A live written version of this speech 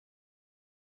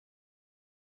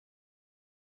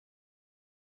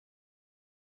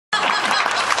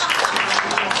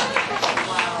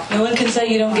No one can say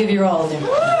you don't give your all there.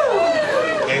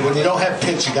 Hey, when you don't have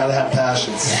pitch, you gotta have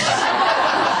passion.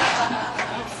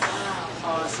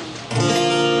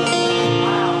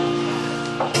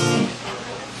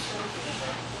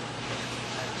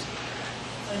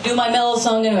 I'll do my mellow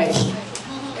song anyway.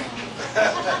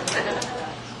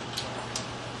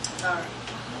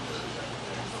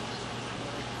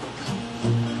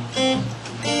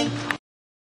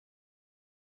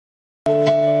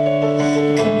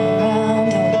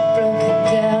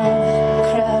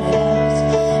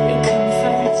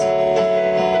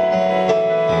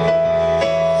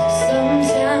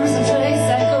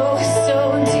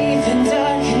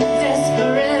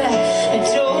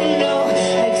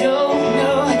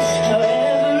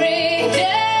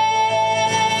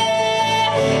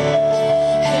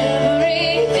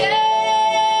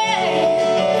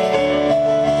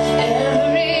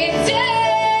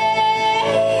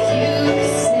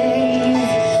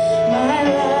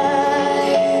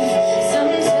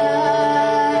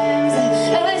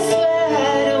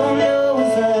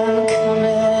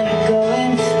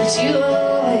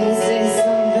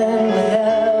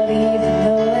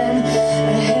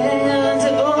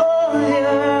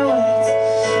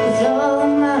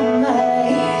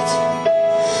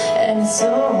 It's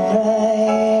alright,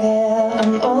 yeah,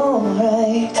 I'm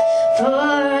alright.